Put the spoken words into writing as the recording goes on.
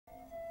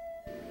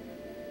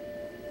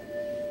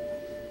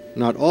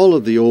Not all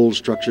of the old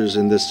structures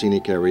in this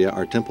scenic area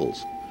are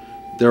temples.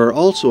 There are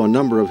also a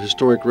number of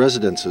historic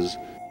residences,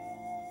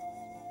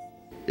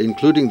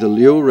 including the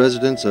Liu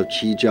residence of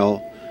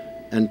Qijiao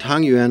and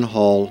Tangyuan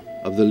Hall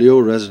of the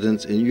Liu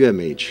residence in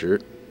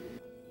Yuemeichi.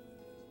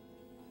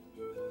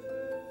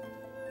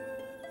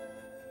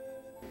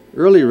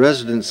 Early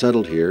residents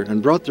settled here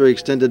and brought their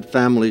extended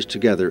families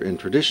together in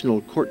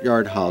traditional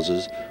courtyard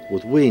houses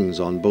with wings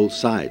on both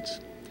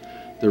sides.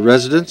 The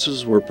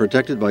residences were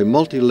protected by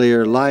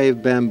multi-layer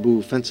live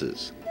bamboo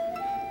fences.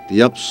 The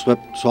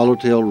upswept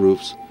swallowtail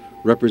roofs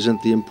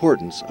represent the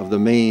importance of the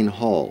main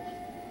hall.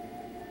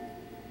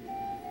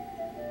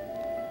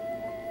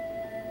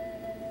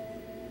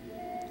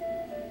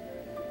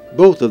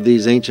 Both of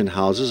these ancient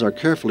houses are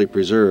carefully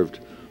preserved,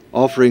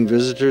 offering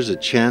visitors a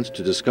chance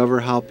to discover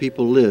how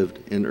people lived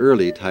in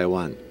early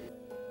Taiwan.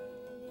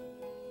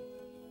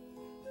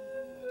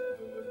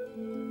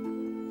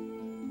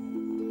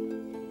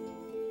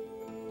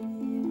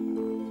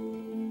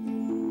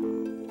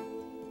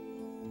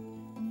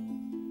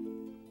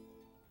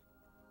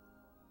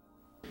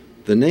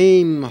 The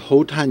name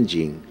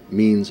Houtanjing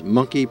means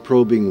monkey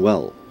probing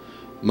well.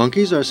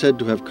 Monkeys are said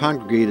to have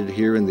congregated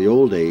here in the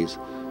old days,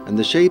 and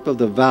the shape of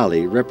the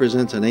valley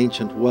represents an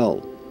ancient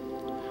well.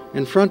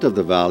 In front of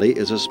the valley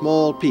is a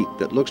small peak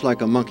that looks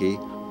like a monkey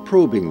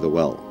probing the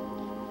well.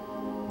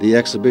 The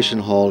exhibition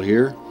hall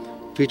here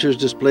features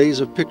displays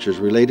of pictures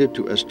related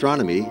to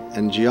astronomy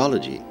and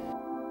geology.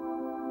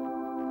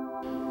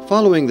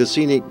 Following the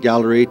scenic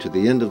gallery to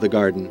the end of the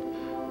garden,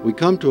 we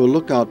come to a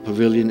lookout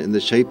pavilion in the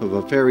shape of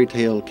a fairy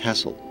tale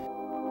castle.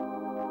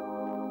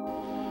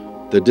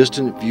 The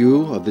distant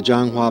view of the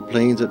Jianghua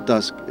Plains at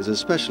dusk is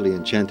especially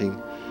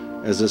enchanting,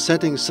 as the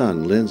setting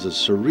sun lends a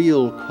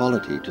surreal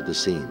quality to the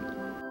scene.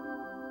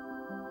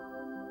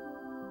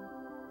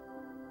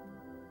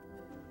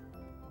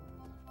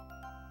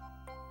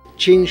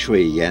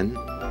 Qingshui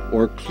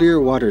or Clear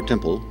Water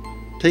Temple,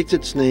 takes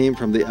its name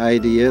from the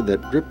idea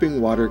that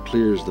dripping water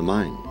clears the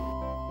mind.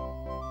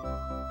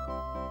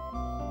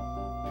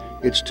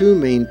 Its two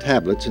main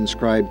tablets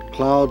inscribed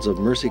 "Clouds of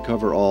Mercy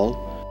Cover All"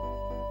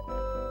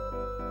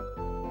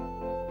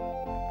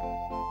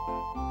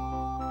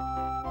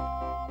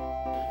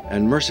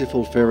 and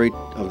 "Merciful Fairy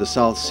of the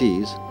South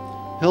Seas"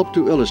 help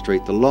to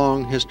illustrate the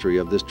long history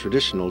of this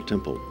traditional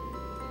temple.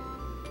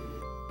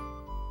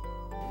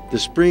 The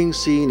spring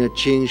scene at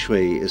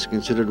Qingshui is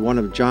considered one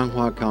of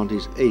Jianghua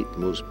County's 8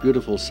 most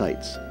beautiful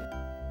sights.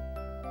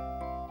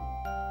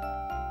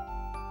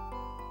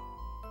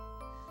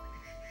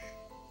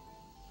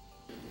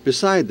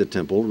 Beside the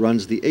temple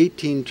runs the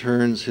 18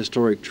 Turns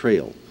historic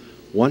trail,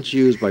 once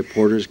used by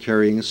porters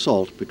carrying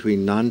salt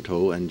between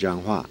Nantou and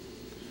Jianghua.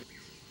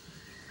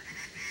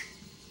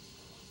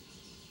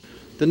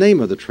 The name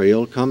of the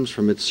trail comes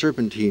from its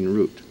serpentine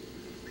route.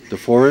 The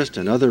forest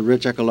and other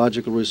rich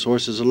ecological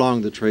resources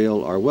along the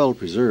trail are well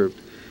preserved,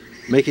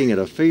 making it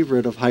a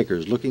favorite of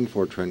hikers looking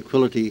for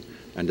tranquility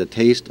and a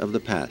taste of the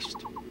past.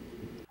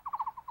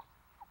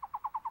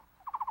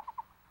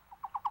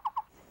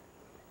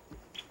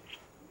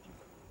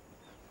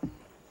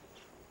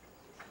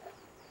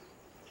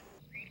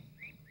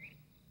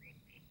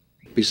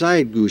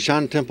 Beside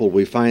Gushan Temple,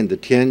 we find the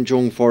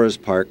Tianzhong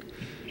Forest Park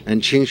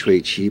and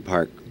Qingshui Qi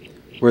Park,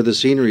 where the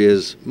scenery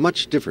is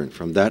much different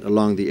from that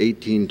along the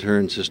 18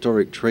 Turns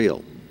historic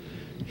trail.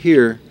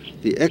 Here,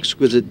 the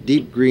exquisite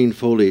deep green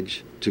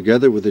foliage,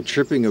 together with the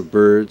chirping of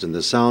birds and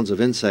the sounds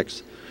of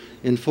insects,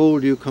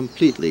 enfold you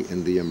completely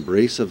in the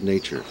embrace of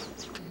nature.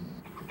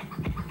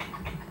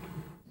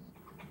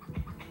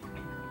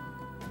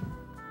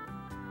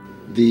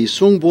 The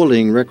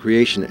Songboling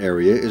Recreation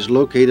Area is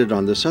located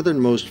on the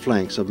southernmost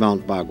flanks of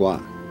Mount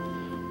Bagua.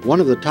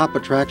 One of the top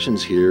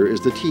attractions here is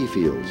the tea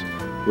fields,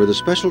 where the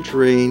special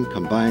terrain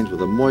combines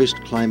with a moist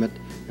climate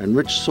and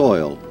rich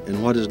soil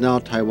in what is now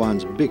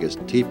Taiwan's biggest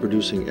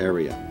tea-producing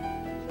area.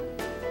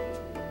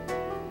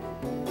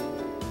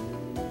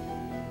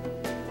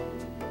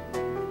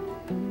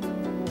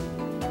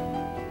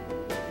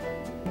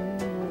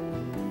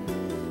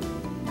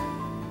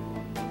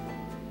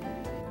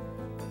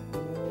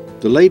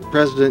 The late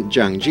President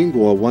Jiang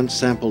Jingguo once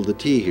sampled the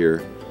tea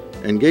here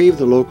and gave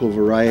the local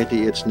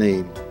variety its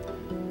name,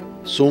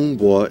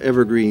 Songbo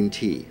Evergreen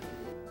Tea.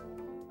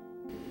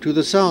 To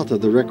the south of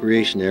the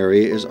recreation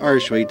area is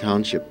Ershui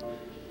Township,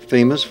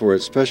 famous for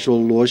its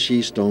special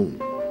Luoxi stone.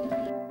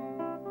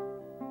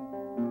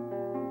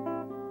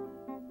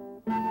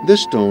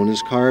 This stone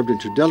is carved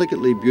into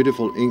delicately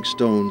beautiful ink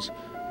stones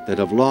that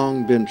have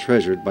long been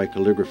treasured by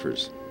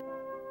calligraphers.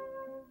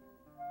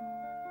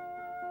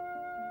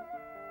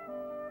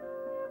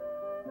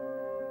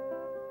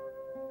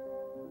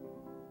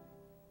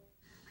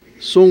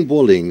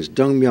 Songboling's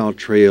Dengmiao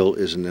Trail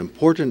is an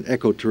important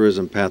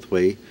ecotourism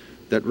pathway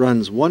that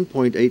runs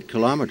 1.8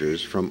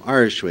 kilometers from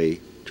Ershui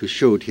to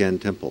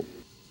Shoutian Temple.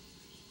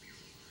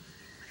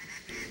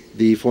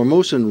 The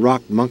Formosan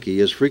rock monkey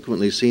is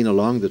frequently seen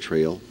along the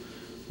trail,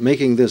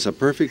 making this a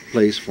perfect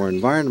place for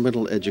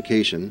environmental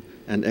education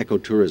and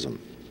ecotourism.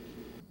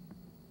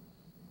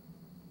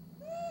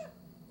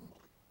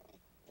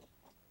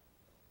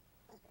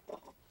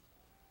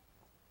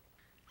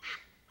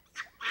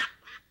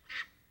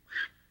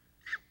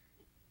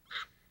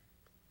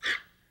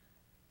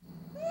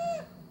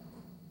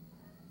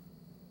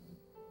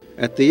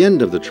 At the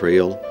end of the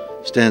trail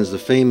stands the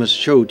famous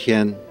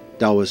Shoutian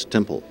Taoist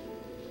temple.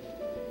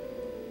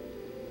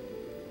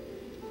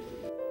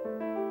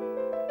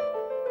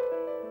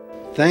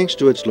 Thanks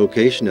to its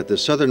location at the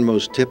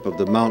southernmost tip of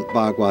the Mount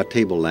Bagua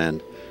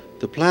tableland,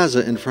 the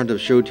plaza in front of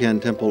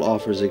Shoutian Temple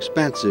offers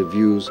expansive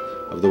views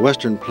of the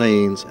Western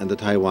Plains and the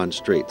Taiwan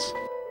Straits.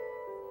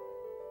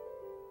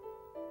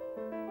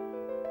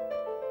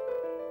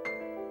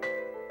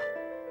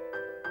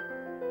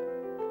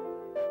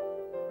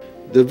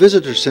 The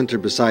visitor center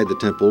beside the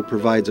temple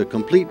provides a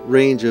complete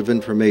range of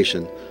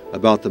information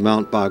about the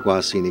Mount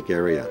Bagua Scenic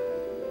Area.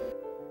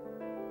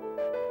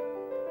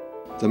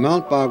 The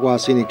Mount Bagua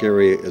Scenic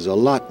Area is a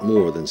lot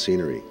more than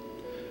scenery.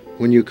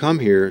 When you come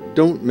here,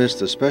 don't miss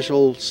the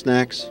special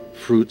snacks,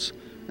 fruits,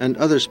 and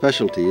other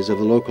specialties of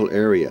the local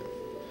area.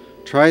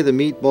 Try the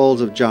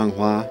meatballs of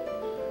Jianghua,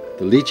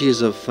 the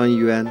lychees of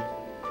Fenyuan,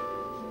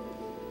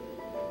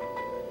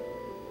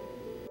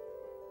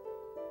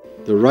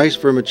 the rice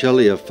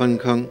vermicelli of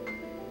Fenkeng,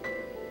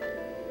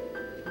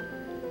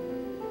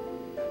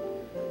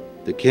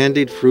 the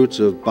candied fruits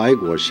of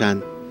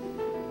Baiguoshan,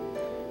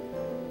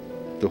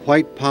 the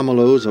white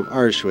pomelos of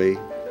Arshui,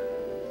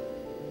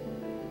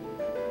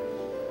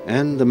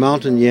 and the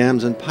mountain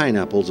yams and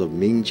pineapples of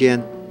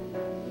Mingjian.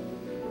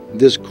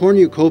 This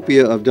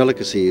cornucopia of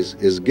delicacies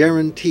is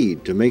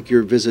guaranteed to make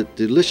your visit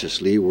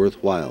deliciously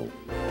worthwhile.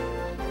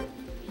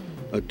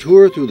 A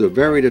tour through the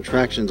varied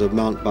attractions of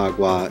Mount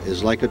Bagua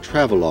is like a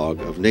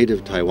travelogue of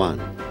native Taiwan.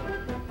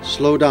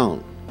 Slow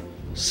down,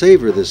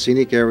 savor the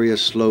scenic area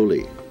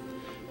slowly,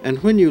 and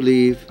when you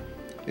leave,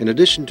 in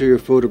addition to your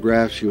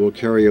photographs, you will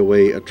carry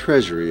away a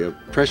treasury of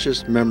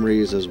precious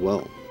memories as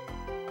well.